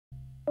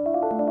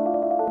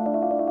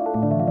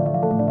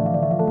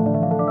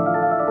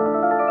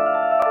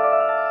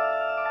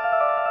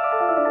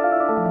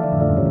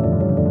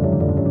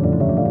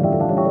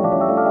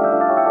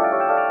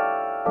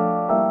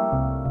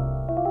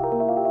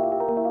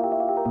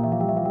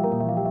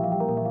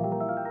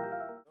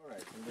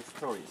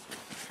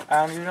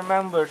And you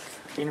remember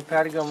in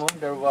Pergamum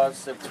there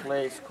was a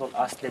place called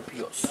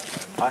Asclepios.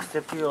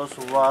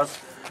 Asclepios was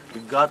the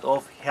god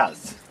of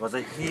health, was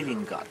a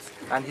healing god.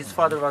 And his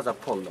father was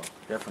Apollo,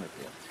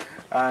 definitely.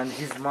 And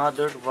his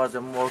mother was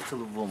a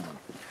mortal woman.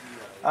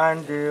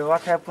 And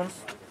what happens?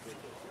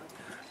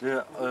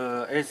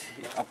 As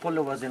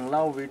Apollo was in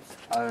love with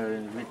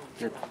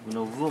that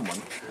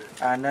woman,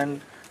 and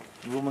then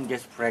woman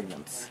gets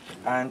pregnant,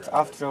 and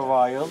after a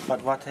while,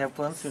 but what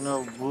happens?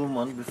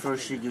 Woman before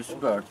she gives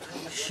birth,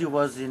 she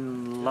was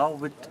in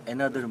love with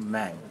another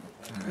man.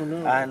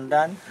 And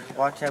then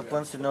what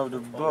happens?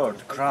 The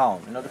bird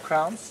crown. The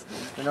crowns.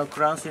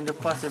 Crowns in the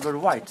past they were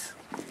white.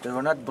 They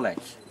were not black.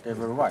 They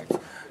were white.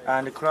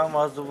 And the crown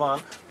was the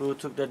one who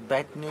took that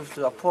bad news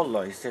to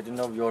Apollo. He said,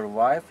 your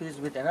wife is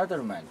with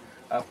another man.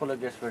 Apollo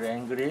gets very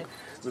angry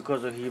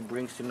because he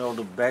brings,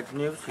 the bad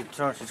news. He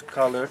turns his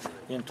color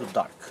into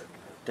dark.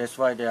 That's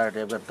why they have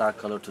a dark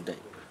color today.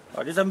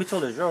 It's a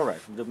mythology, all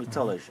right, the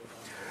mythology.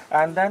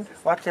 And then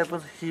what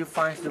happens? He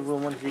finds the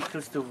woman, he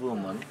kills the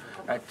woman,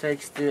 and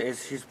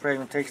as she's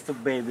pregnant, takes the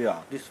baby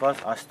out. This was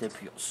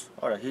Asclepios.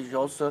 All right, he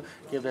also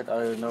gave that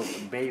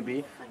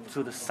baby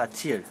to the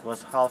satyr. It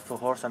was half a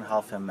horse and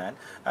half a man.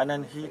 And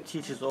then he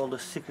teaches all the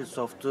secrets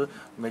of the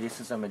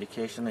medicines and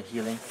medication and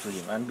healing to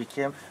him, and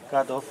became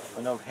god of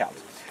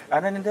health.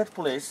 And then in that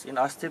place, in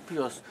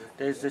Asclepios,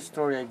 there is a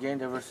story again.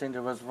 They were saying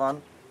there was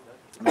one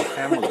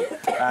family,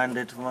 and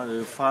that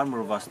one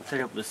farmer was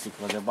terribly sick,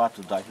 was about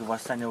to die. He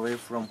was sent away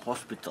from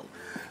hospital,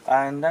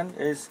 and then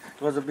it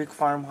was a big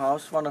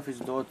farmhouse. One of his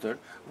daughter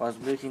was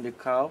milking the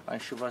cow,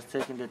 and she was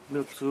taking that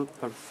milk to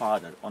her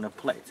father on a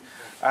plate.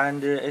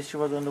 And as she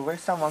was on the way,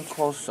 someone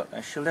calls her,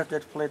 and she left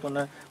that plate on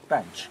a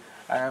bench.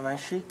 And when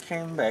she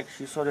came back,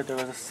 she saw that there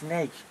was a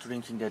snake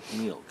drinking that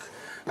milk.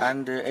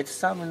 And at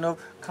some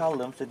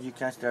columns that you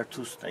can see there are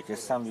two snakes, at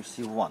some you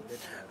see one.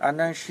 And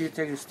then she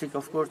takes the stick,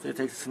 of course, she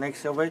takes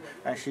snakes away,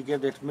 and she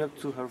gave that milk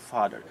to her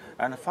father.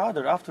 And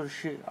father, after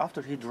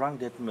he drank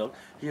that milk,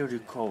 he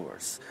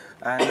recovers.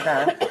 And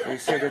then they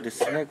say that the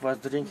snake was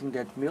drinking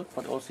that milk,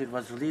 but also it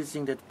was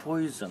releasing that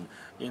poison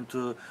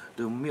into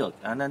the milk.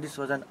 And then this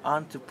was an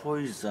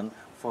anti-poison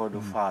for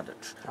the father.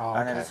 Oh, okay.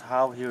 And that is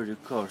how he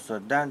recovers. So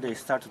then they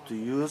started to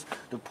use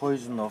the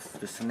poison of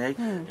the snake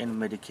in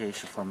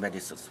medication for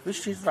medicines,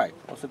 which is right.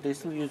 Also they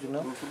still use,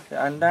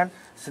 and then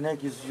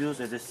snake is used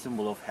as a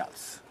symbol of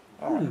health.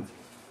 All right.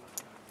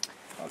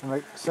 And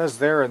it says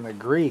there in the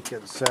Greek,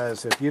 it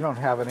says, if you don't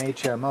have an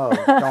HMO,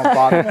 don't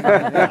bother.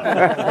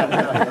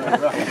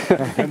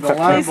 And the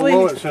line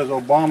below it says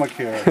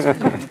Obamacare.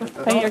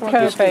 Pay your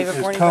copay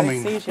before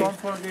coming. anybody sees you. Don't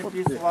forget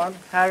this one,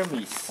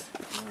 Hermes.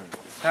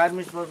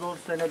 Hermes was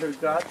also another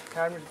god.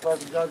 Hermes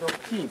was god of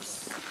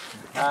thieves,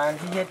 and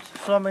he had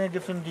so many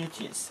different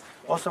deities.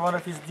 Also, one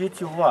of his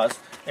deities was,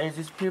 as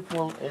these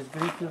people, as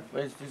Greek,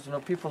 as these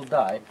people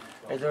die,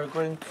 as they're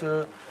going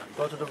to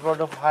go to the world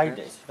of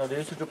Hades. They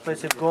used to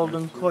place a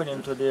golden coin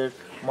into their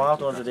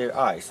mouth or into their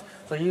eyes.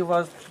 So he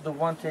was the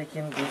one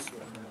taking this,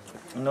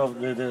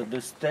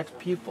 the dead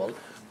people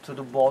to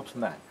the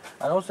boatman.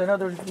 And also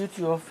another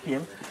deity of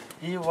him,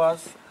 he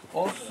was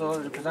also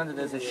represented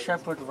as a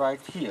shepherd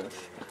right here.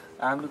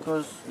 And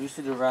because you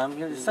see the ram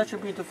here, it's such a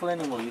beautiful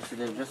animal. You see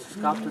they've just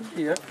sculpted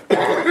here,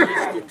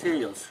 these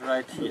details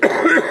right here.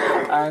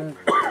 And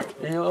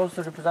he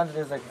also represented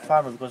as like a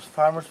farmer, because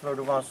farmers were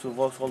the ones who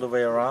walked all the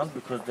way around,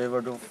 because they were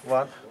the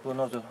one who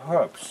knows the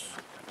herbs.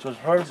 So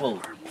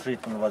herbal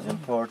treatment was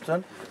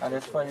important, and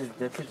that's why he's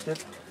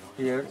depicted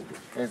here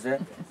as a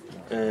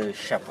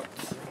shepherd.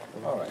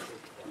 All right.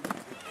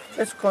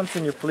 Let's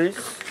continue, please.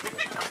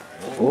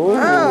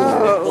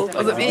 Oh,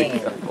 was it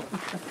me?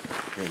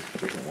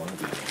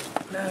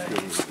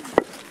 Nice.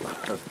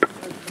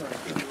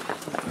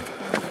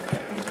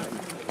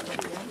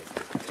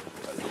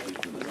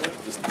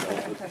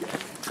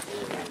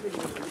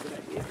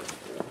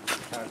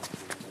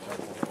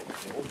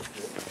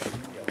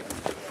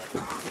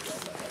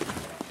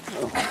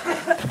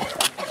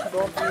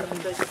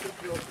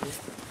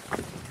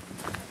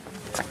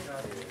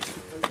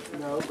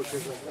 No,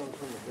 because I come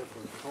from a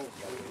different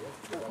culture.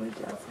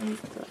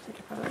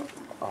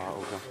 Oh,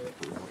 okay.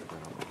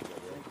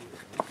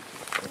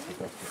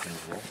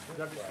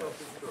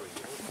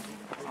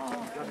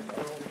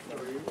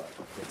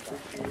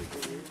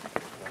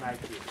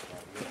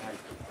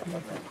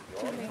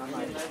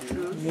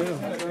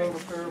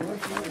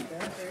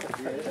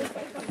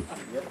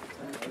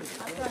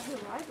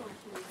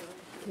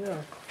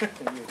 Yeah.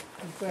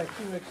 In fact,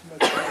 he makes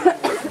much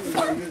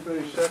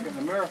usually second in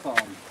the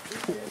marathon.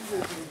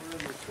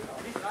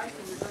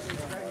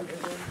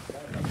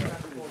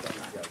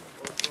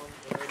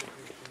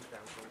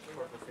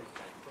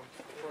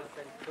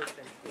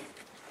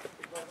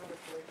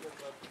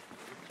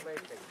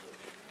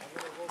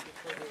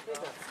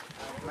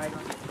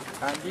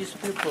 And these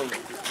people,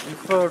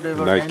 before they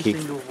were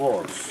entering the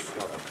wars,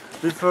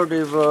 before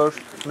they were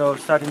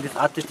starting these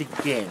athletic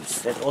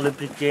games, that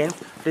Olympic games,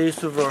 they used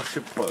to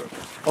worship her.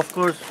 Of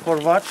course, for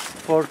what?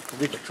 For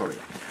victory.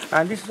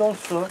 And this is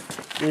also,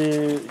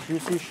 you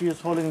see she is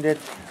holding that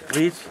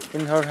wreath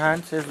in her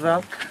hands as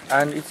well,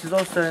 and it is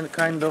also a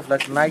kind of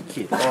like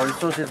Nike, or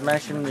it also is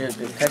mentioned in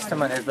the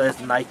Testament as well as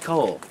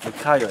Nikao,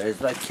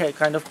 as like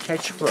kind of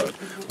catchword.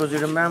 Because you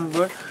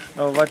remember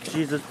what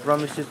Jesus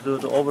promises to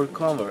the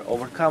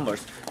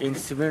overcomers in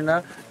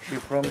Smyrna. He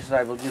promises,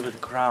 "I will give you the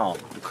crown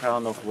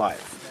of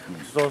life."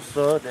 So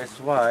also that's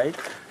why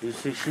you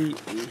see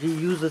he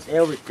uses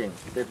everything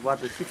that what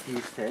the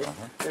city says.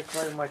 That's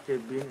why it might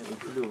have been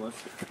influenced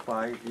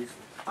by this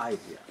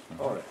idea.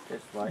 Alright,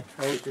 that's why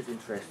it is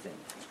interesting.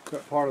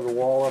 That part of the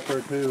wall up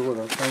there too,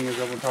 where the thing is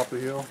up on top of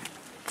the hill.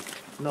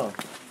 No.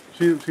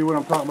 See what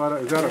I'm talking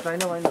about? Is that Yes, I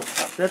know.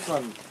 That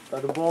one,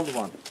 the bold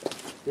one.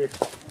 This.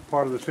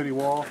 part of the city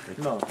wall?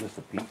 No. Just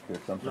a peak or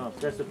something? No,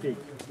 that's a peak.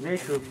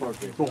 Nature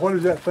portrait. So what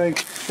is that thing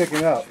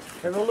sticking up?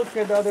 Have a look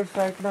at the other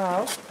side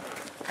now.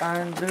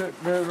 And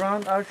the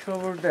round arch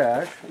over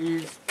there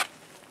is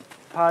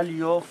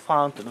Paleo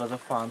fountain, was a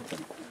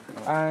fountain.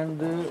 And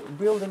the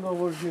building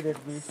over here that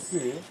we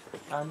see,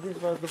 and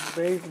this was the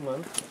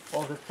basement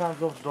of the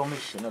times of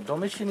Domitian. Now,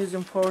 Domitian is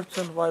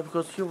important, why?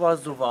 Because he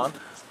was the one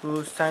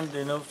who sent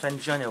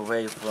John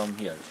away from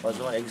here, was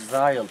the one who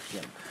exiled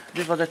him.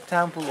 This was a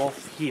temple of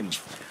him.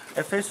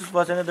 Ephesus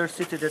was another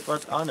city that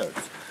was honored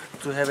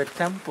to have a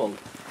temple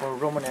for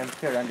Roman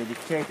Emperor and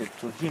dedicated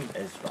to him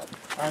as well.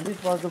 And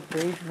this was the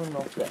basement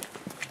of that.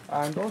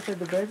 And also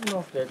the basement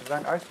of that,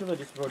 when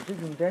archaeologists were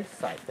digging that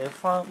site, they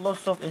found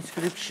lots of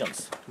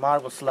inscriptions,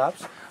 marble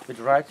slabs with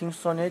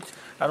writings on it,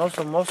 and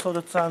also most of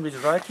the time these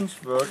writings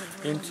were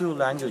in two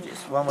languages.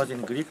 One was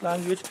in Greek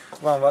language,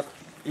 one was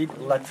in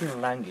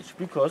Latin language,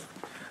 because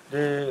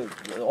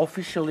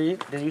officially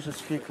they used to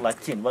speak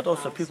Latin, but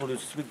also people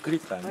used to speak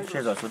Greek language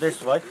as well. So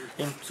that's why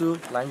in two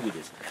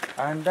languages.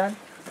 And then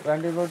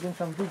when they were doing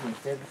some digging,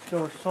 they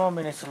discovered so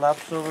many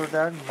slabs over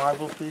there,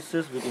 marble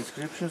pieces with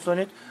inscriptions on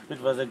it, which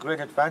was a great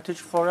advantage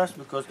for us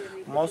because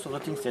most of the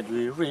things that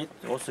we read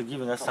also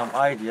giving us some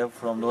idea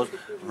from those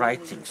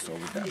writings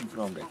over there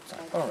from that time.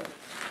 All right.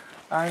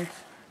 And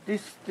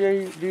these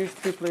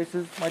three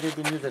places might have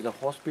been used as a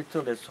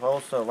hospital. That's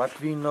also what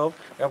we know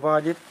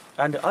about it.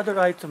 And the other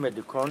item at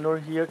the corner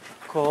here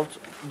called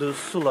the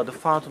Sulla, the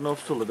Fountain of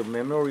Sulla, the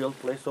memorial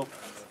place of,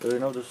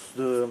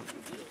 the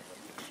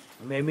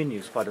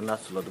Meminius, pardon, not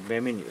Sulla, the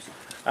Meminius.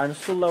 And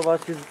Sulla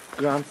was his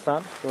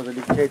grandson, was a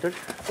dictator.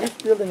 This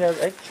building has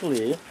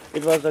actually,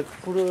 it was like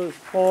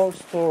 4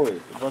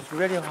 stories. It was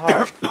very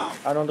high.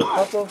 And on the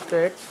top of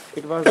that,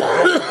 it was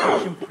a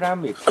ancient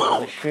pyramid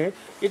of the shape.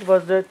 It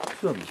was a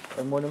tomb,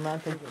 a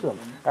monumental tomb.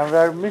 And we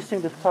are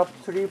missing the top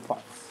 3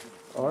 parts.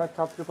 Alright,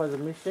 top 3 parts are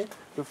missing.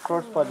 The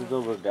first part is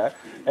over there.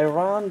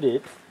 Around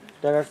it,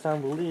 there are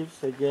some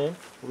beliefs again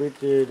with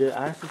the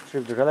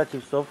ancestry, the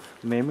relatives of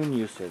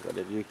Meminius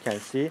that you can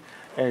see,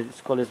 and it's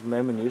called as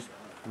Meminius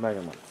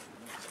Merriman.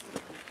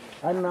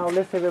 And now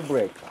let's have a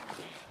break.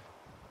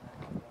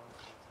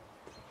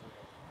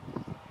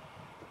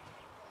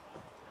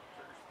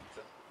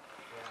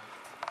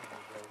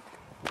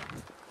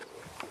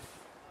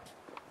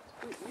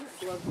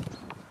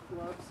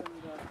 Gloves and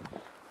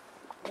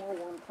more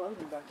warm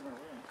clothing back in our room.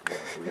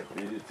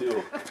 We do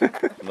too.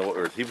 No,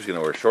 or he was going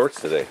to wear shorts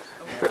today.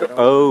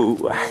 Oh.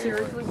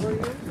 Seriously, were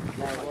you?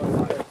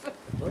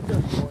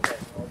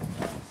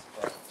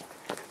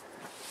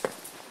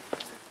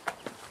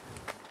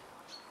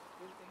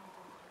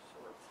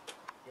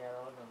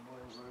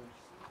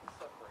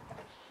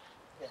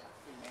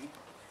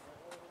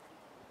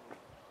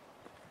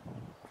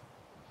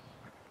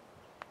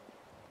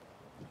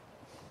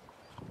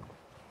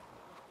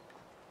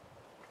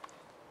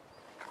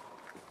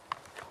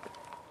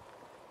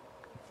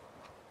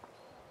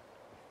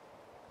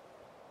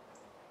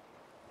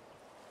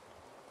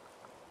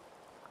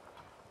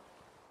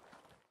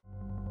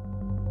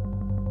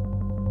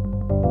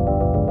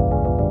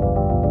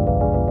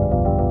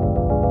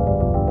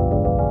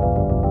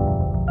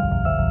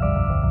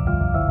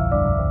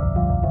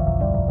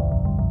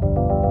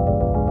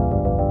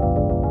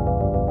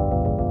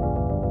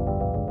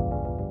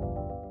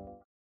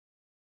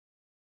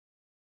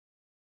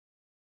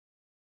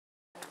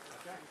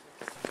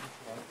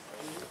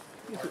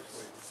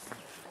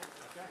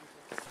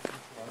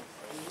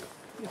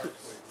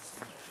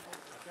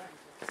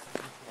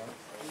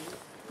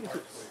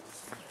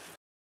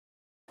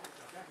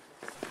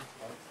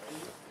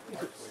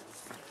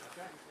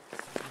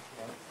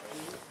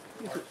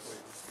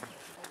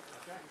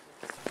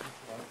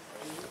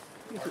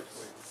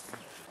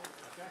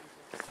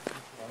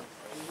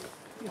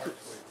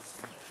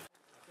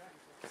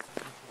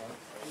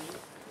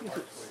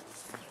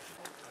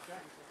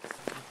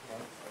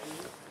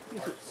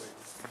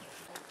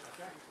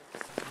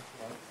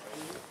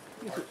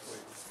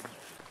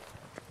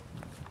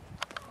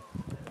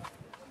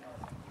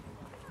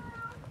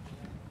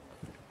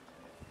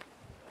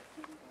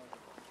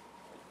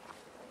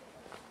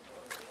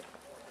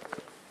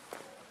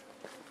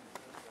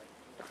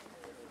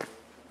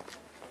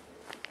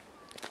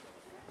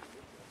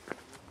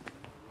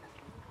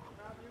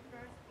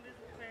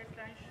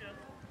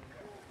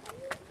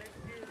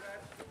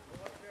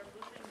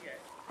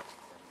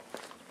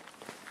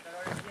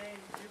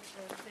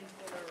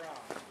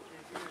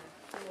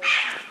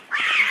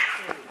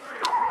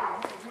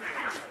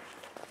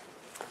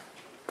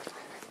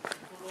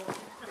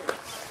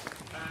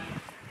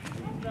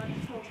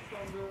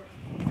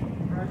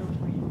 kind of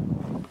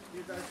green.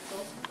 These are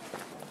soft,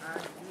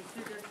 and you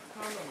see that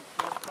columns,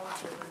 those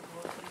columns are very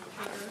close to each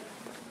other.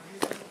 The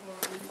reason for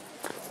this is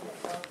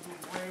because the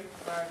way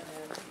where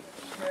the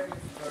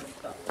cherries were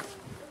stuck.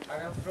 And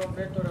then from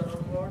that or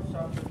onwards,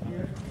 after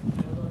here,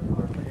 the other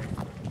part of the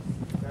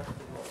that's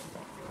the wall.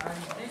 And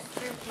this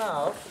street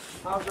now,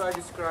 how do I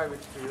describe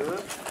it to you?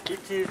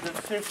 It is the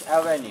Fifth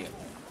Avenue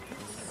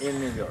in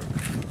New York.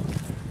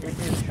 It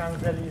is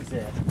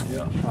Champs-Élysées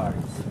in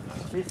Paris.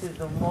 This is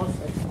the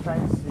most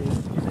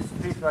expensive, the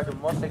street where the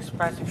most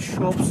expensive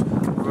shops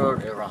were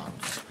around.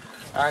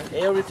 And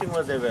everything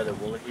was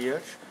available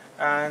here.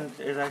 And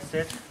as I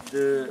said,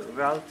 the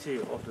wealthy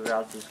of the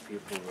wealthiest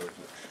people were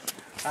here.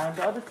 And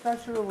the other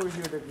structure over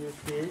here that you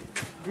see,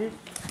 this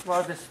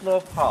was a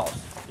slope house.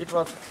 It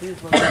was,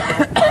 this was a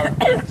slope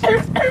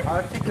house.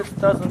 Our ticket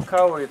doesn't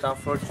cover it,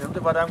 unfortunately,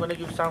 but I'm going to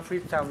give some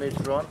free time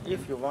later on.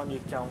 If you want, you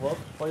can walk,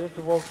 or you have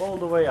to walk all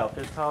the way up.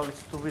 That's how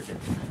it's to visit.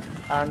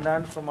 And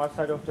then from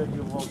outside of that,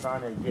 you walk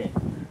down again.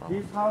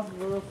 These houses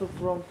were also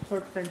from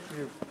 3rd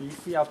century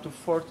BC up to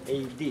 4th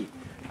AD.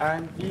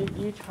 And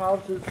each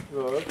houses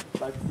were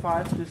like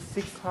 5 to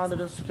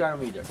 600 square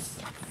meters.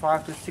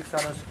 5 to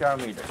 600 square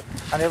meters.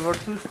 And they were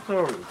 2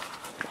 stories.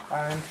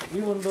 And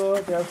even though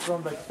they are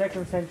from the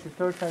 2nd century,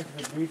 3rd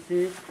century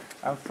BC,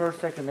 and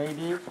 1st, 2nd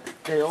AD,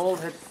 they all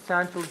had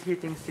central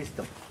heating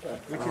system,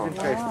 which is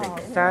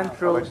interesting.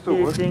 Central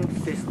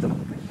heating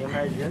system.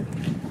 Imagine,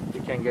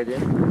 you can get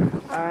in.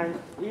 And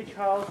each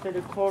house had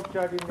a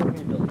courtyard in the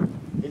middle.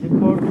 In the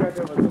courtyard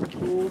there was a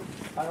pool,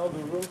 and all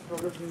the rooms were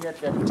looking at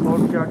that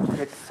courtyard to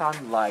get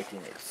sunlight in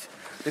it.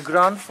 The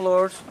ground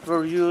floors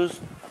were used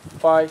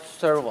by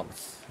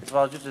servants. It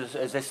was used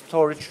as a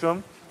storage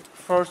room.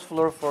 First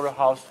floor for the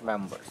house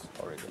members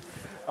already.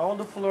 All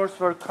the floors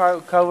were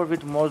covered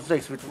with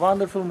mosaics, with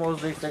wonderful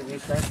mosaics that you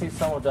can see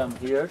some of them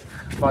here,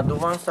 but the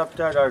ones up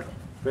there are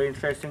very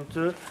interesting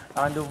too,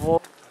 and the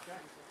wall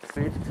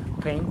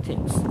with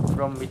paintings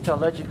from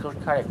mythological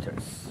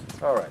characters.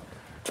 Alright.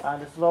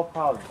 And the slope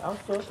house.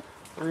 Also,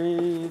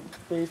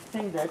 they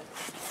think that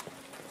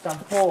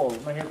St. Paul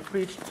may have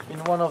preached in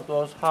one of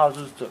those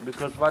houses too,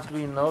 because what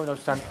we know,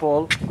 St.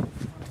 Paul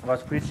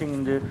was preaching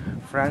in the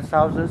friends'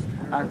 houses,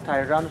 and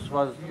Tyrannus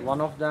was one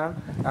of them,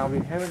 and we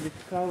haven't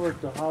discovered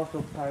the house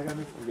of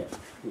Tyrannus yet.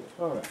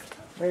 Alright.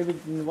 Maybe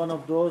in one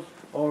of those,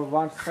 or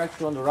one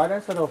structure on the right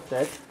hand side of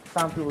that,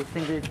 some people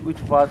think that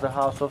it was the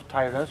house of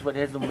Tyrannus, but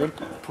it hasn't been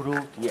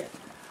proved yet.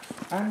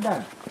 And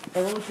then,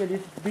 have a look at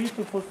this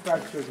beautiful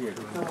structure here.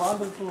 It's a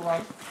wonderful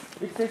one.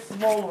 It's a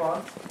small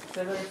one. It's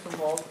a very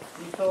small.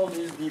 With all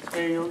these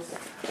details.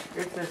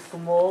 It's a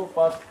small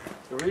but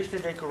richly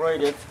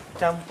decorated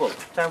temple.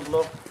 Temple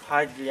of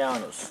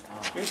Hadrianus.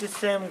 It's the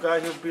same guy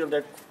who built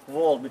that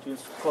wall between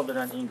Scotland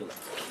and England.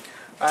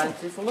 And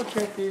if you look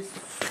at this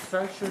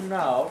structure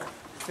now,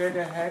 straight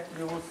ahead,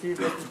 you will see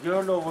that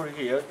girl over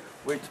here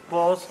with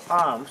both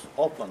arms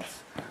opened.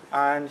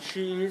 And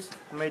she is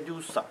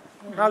Medusa.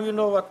 Now you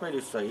know what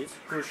Medusa is,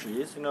 who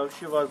she is.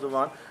 She was the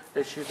one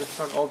that she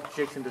turned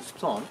objects in the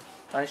stone.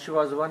 And she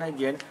was the one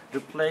again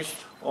replaced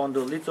on the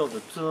lids of the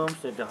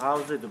tombs, at the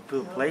houses, the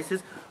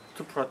places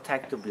to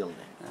protect the building.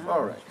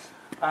 Alright.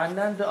 And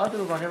then the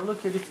other one, have a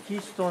look at this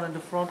keystone in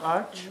the front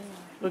arch.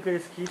 Look at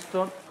this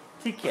keystone.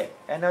 Tyche,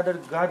 another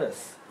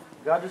goddess.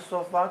 Goddess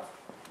of what?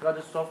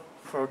 Goddess of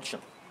fortune.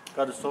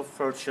 Goddess of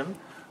fortune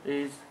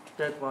is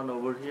that one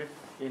over here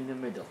in the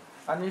middle.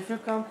 And if you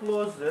come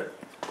closer,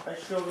 I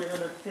show you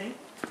another thing.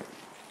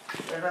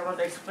 As I was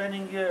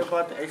explaining here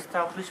about the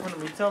establishment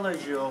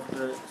mythology of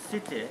the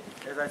city,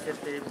 as I said,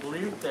 they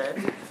believe that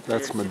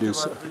That's the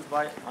Medusa. city was built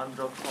by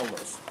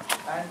Androcolos.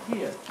 And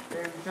here,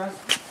 they just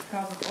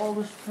covered all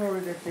the story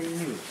that they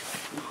knew.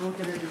 If you look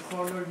at the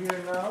corner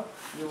here now,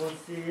 you will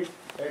see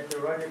at the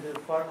right at the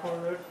far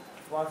corner,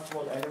 one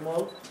small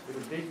animal with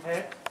a big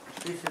head.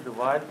 This is the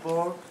wild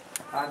boar,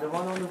 and the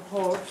one on the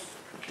horse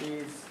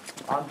is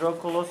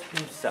Androcolos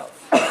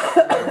himself.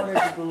 The one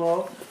at the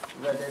below,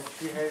 where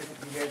he has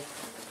this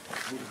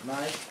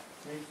nice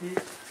pretty,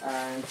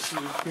 and she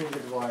is killed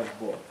with wild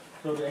boar.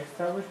 So the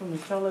establishment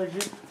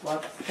mythology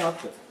was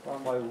started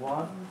one by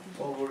one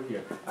over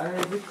here. And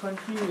as we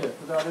continue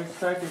to the other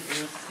side, as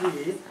you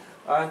see,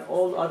 and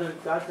all other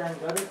gods and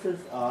goddesses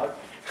are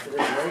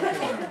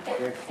celebrating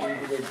that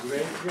he did a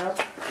great job.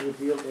 He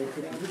built a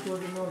city.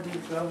 Because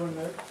these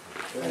governors,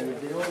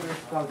 they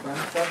always call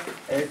themselves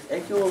as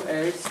equal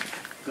as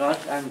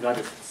gods and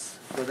goddesses.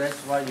 So that's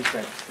why we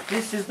say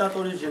this is not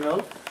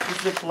original. This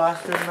is a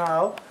plaster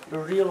now. The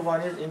real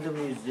one is in the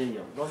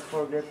museum. Don't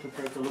forget to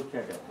take a look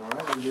at it.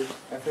 Alright, in the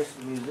Ephesus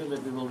museum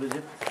that we will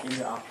visit in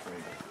the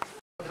afternoon.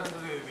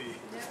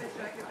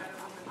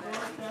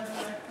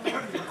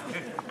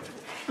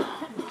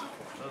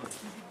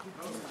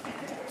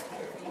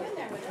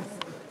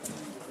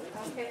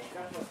 Okay.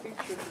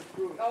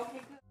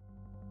 Okay.